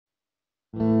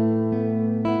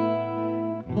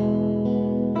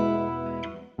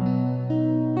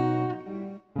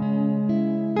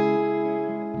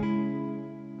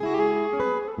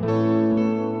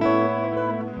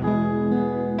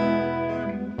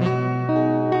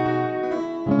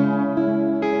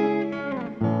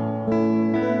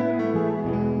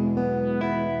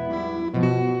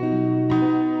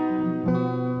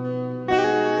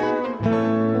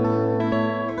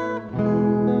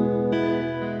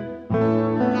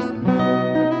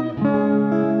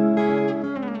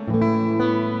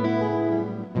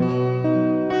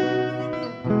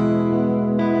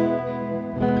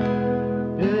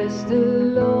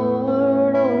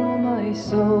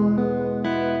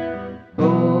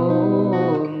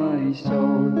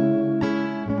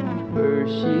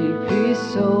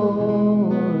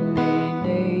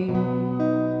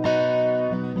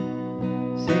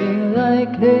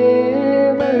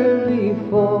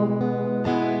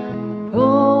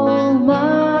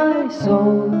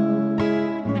soul,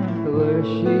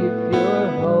 worship your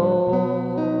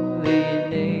holy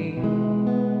name.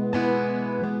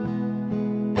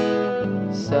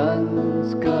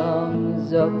 Sun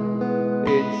comes up,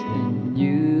 it's a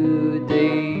new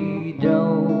day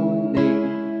dawning.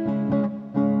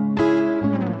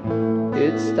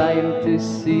 It's time to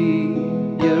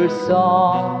sing your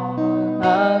song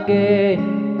again.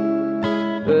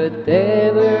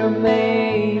 Whatever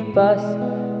may pass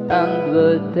and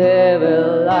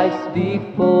whatever lies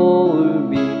before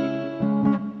me,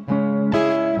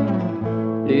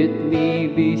 let me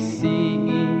be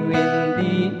singing when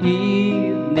the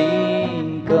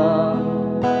evening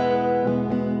comes.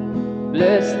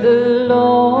 Bless the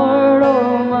Lord,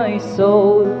 oh my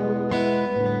soul,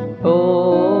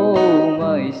 oh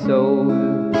my soul,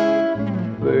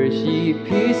 worship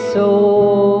His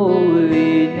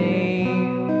holy name.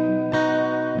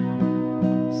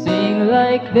 Sing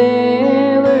like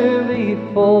never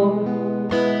before,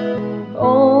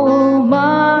 oh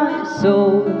my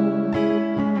soul,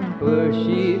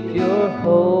 worship your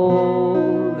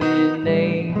holy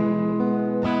name.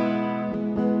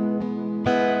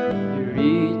 You're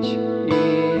rich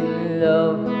in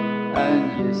love and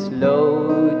you're slow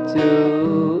to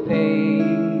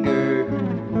anger.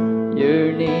 Your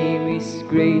name is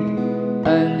great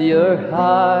and your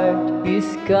heart is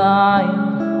kind.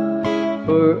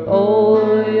 For all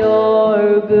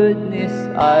your goodness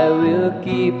I will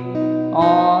keep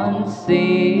on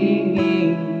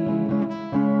singing.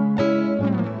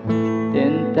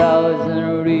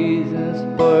 10,000 reasons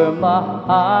for my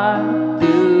heart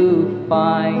to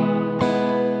find.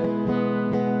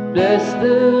 Bless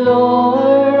the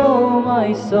Lord, oh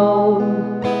my soul,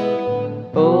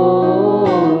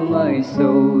 oh my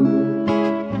soul,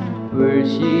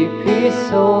 worship His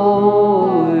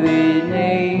holy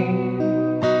name.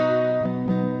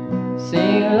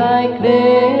 Sing like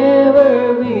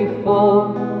never before,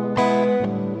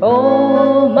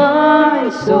 oh my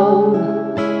soul,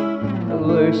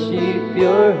 worship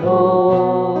your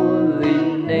holy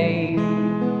name.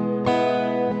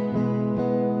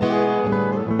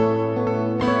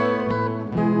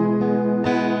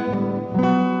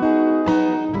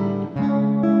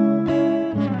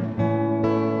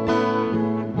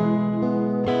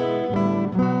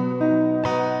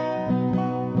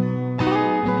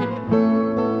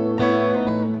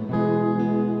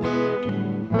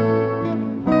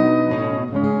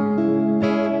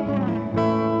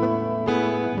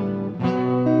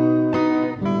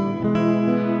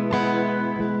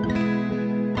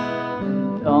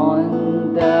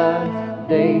 On that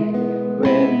day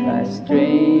when my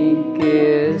strength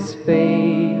is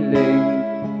failing,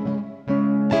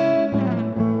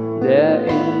 the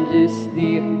angels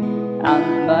sleep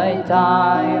and my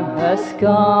time has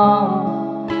come.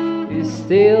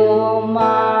 Still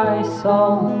my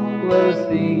song will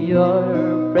sing your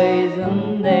praise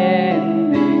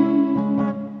unending.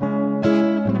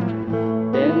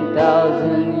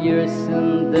 10,000 years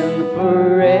and then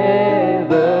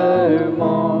forevermore.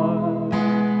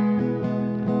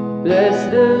 Bless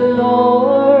the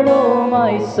Lord, oh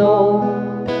my soul,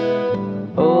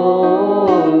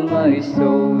 oh my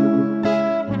soul,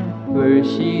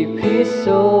 worship His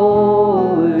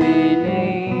holy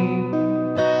name.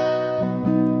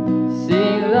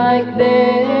 Sing like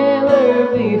never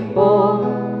before,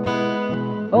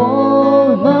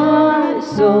 oh my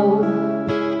soul,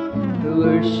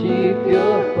 worship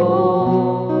your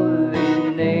holy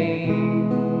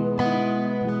name.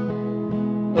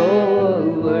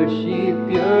 Oh, worship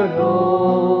your holy name.